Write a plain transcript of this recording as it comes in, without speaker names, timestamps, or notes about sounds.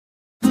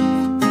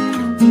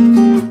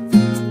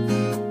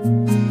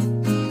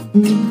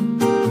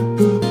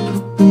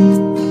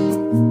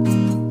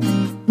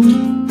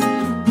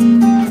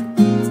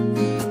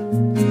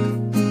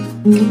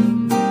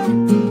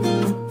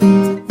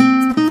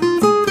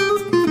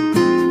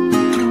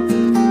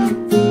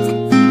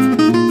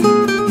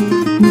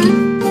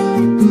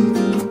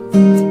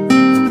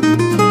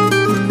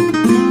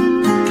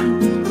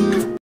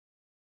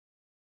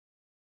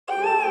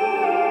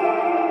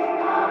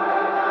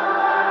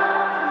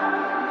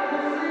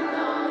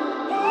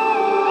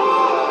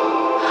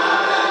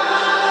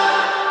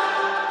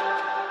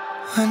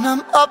When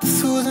I'm up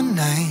through the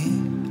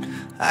night,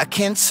 I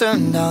can't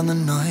turn down the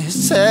noise.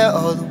 Say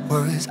all the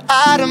words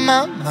out of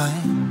my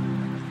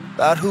mind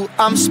about who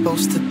I'm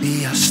supposed to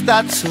be. I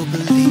start to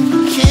believe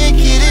I can't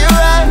get it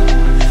right.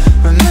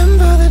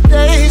 Remember the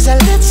days I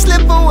let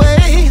slip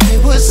away, they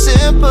were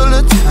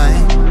simpler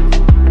times.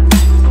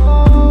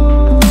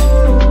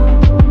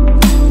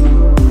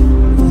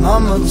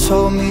 Mama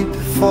told me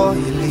before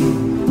you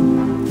leave,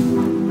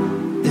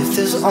 if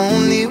there's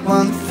only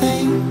one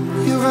thing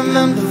you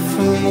remember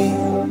from me,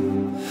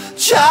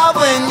 child,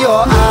 when you're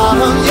out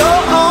on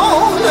your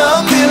own,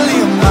 a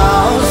million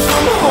miles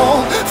from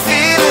home,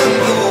 feeling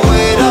the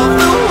weight of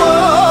the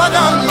world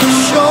on your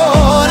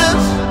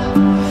shoulders.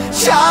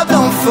 Child,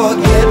 don't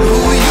forget who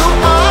you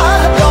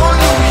are, don't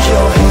lose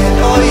your head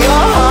or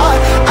your heart.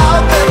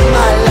 I'll bet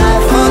my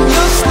life on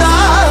your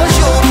stars,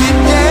 you'll be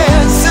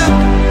dancing,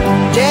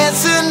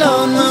 dancing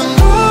on the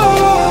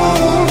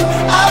moon.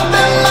 I'll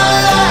bet my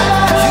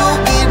life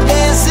you'll be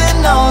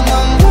dancing on the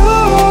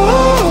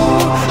moon.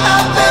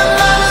 I'll bet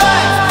my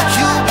life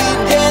you'll be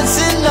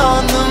dancing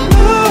on the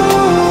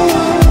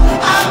moon.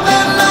 I'll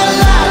bet my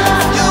life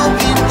you'll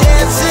be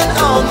dancing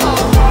on the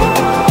moon.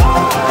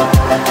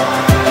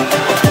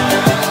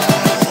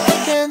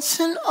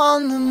 Dancing on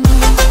the moon.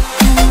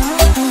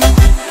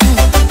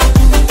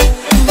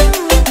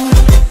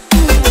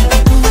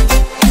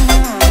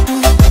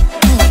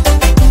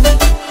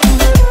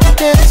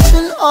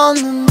 Dancing on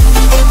the moon.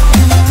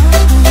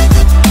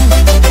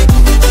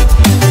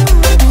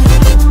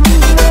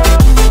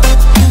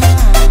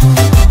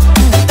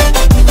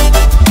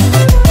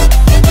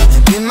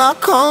 Maybe my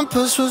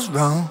compass was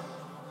wrong,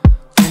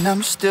 and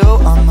I'm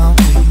still on my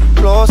way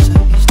closer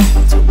each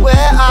day to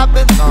where I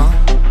belong.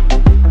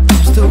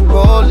 I'm still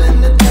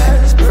rolling the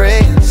dice,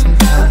 praying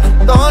sometimes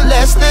it don't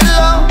last it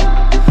long.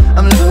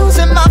 I'm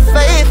losing my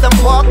faith, I'm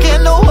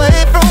walking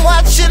away from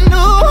what you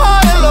knew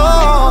all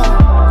along.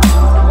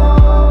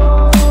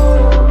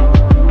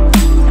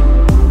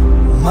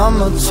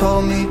 Mama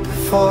told me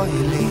before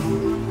you leave,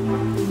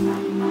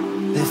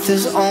 if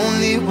there's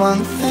only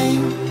one thing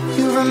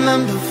you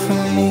remember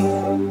from me,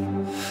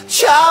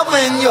 child,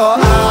 when you're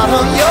out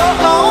on your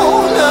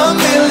own, a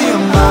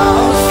million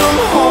miles from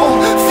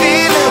home,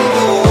 feeling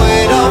the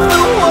weight of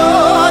the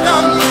world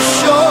on your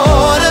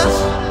shoulders.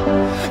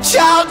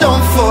 Child,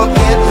 don't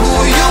forget who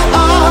you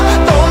are,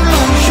 don't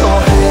lose your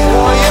head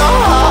or your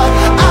heart.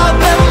 I'll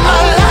bet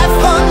my life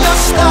on your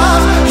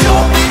stars,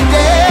 you'll be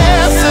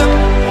dancing,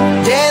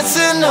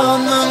 dancing on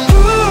the moon.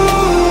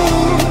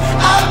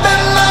 I'll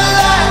bet my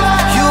life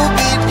you'll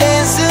be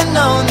dancing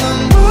on the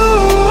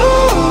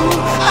moon.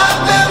 I'll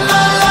bet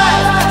my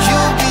life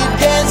you'll be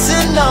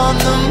dancing on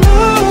the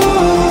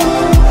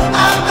moon.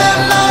 I'll bet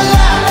my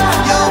life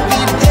you'll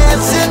be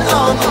dancing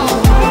on the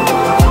moon.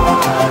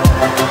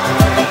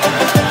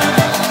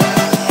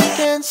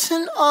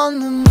 Dancing on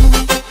the moon.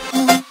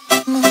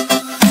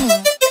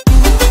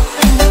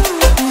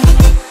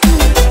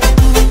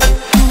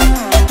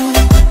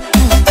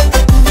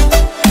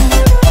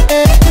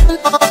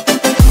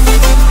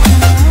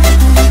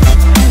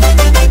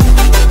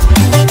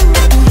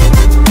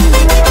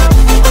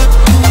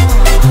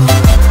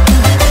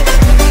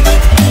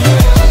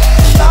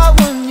 Child,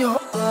 when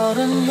you're out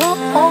on your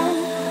own,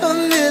 a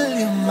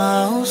million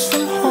miles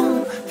from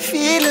home,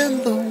 feeling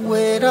the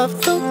weight of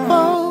the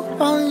world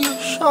on your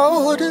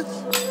shoulders.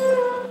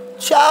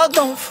 Child,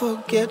 don't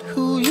forget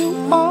who you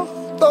are,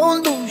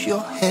 don't lose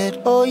your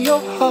head or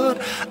your heart.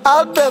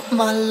 I'll bet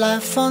my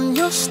life on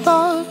your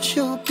stars,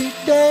 you'll be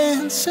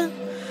dancing,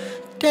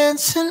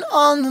 dancing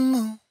on the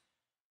moon.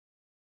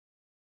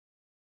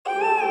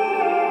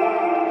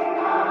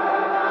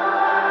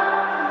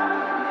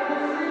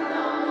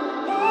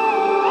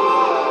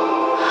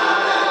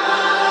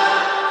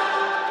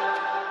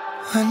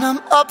 When I'm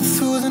up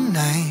through the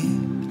night,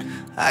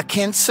 I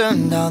can't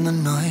turn down the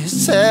noise.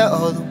 Say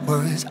all the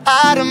words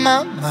out of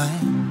my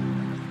mind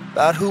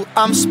about who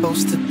I'm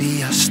supposed to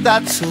be. I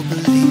start to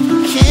believe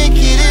I can't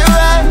get it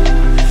right.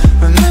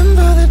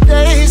 Remember the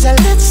days I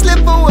let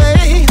slip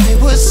away, they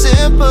were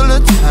simpler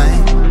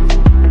times.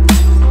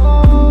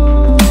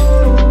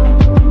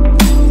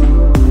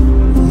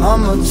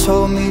 Mama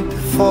told me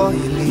before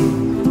you leave,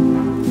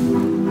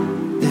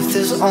 if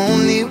there's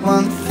only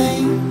one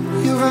thing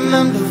you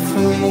remember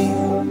from me,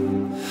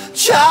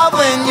 child,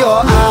 when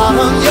you're out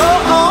on your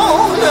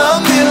own, a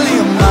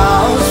million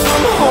miles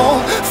from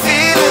home,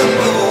 feeling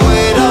the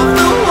weight of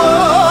the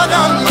world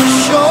on your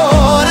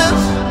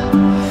shoulders.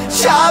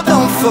 Child,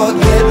 don't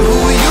forget who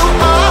you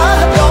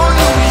are, don't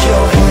lose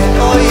your head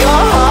or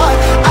your heart.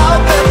 I'll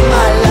bet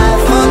my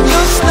life on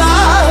your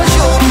stars,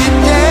 you'll be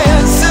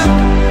dancing,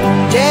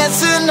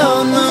 dancing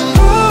on the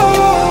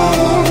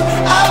moon.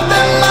 I'll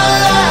bet my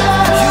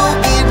life you'll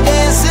be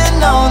dancing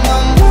on the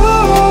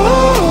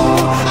moon.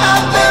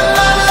 I'll bet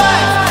my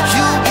life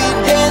you'll be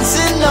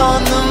dancing on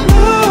the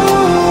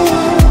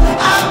moon.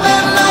 I'll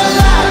bet my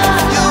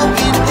life you'll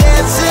be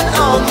dancing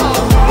on the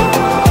moon.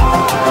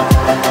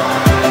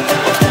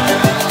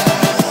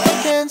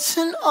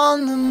 Dancing on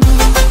the moon.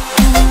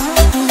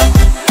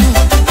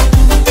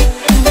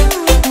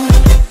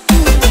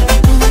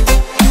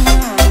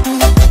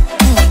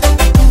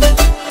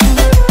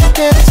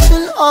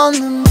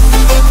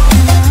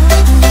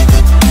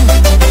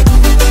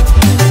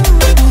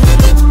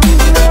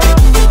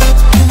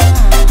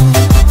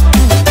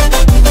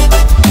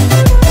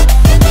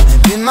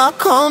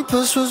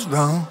 compass was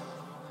wrong,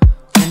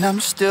 and I'm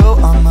still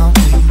on my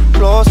way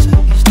closer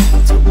each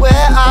day to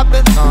where I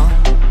belong.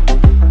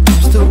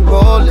 I'm still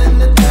rolling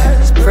the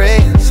dice,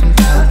 praying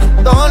sometimes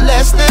it don't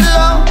last that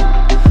long.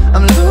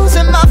 I'm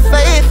losing my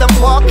faith, I'm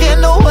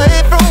walking away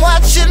from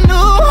what you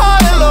knew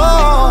all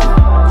along.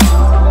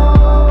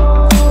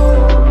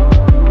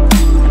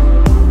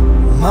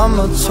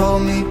 Mama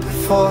told me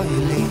before you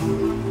leave,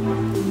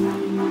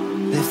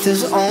 if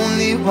there's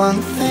only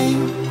one thing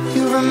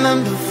you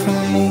remember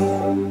from me,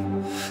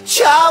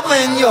 child,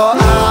 when you're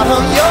out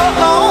on your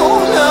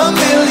own, a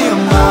million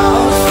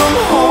miles from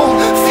home,